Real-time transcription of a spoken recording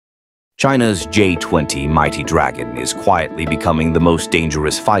China's J-20 Mighty Dragon is quietly becoming the most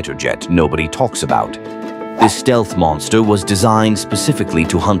dangerous fighter jet nobody talks about. This stealth monster was designed specifically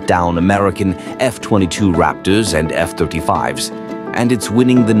to hunt down American F-22 Raptors and F-35s, and it's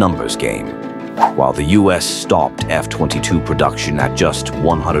winning the numbers game. While the US stopped F-22 production at just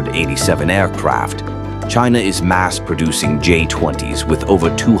 187 aircraft, China is mass-producing J-20s with over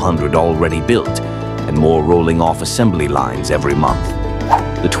 200 already built and more rolling off assembly lines every month.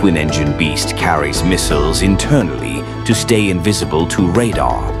 The twin-engine beast carries missiles internally to stay invisible to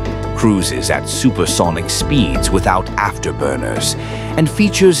radar, cruises at supersonic speeds without afterburners, and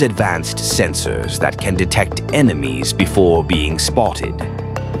features advanced sensors that can detect enemies before being spotted.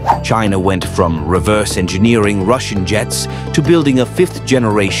 China went from reverse engineering Russian jets to building a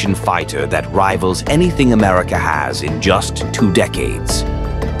fifth-generation fighter that rivals anything America has in just 2 decades.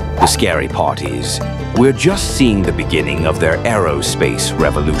 The scary part is, we're just seeing the beginning of their aerospace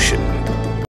revolution.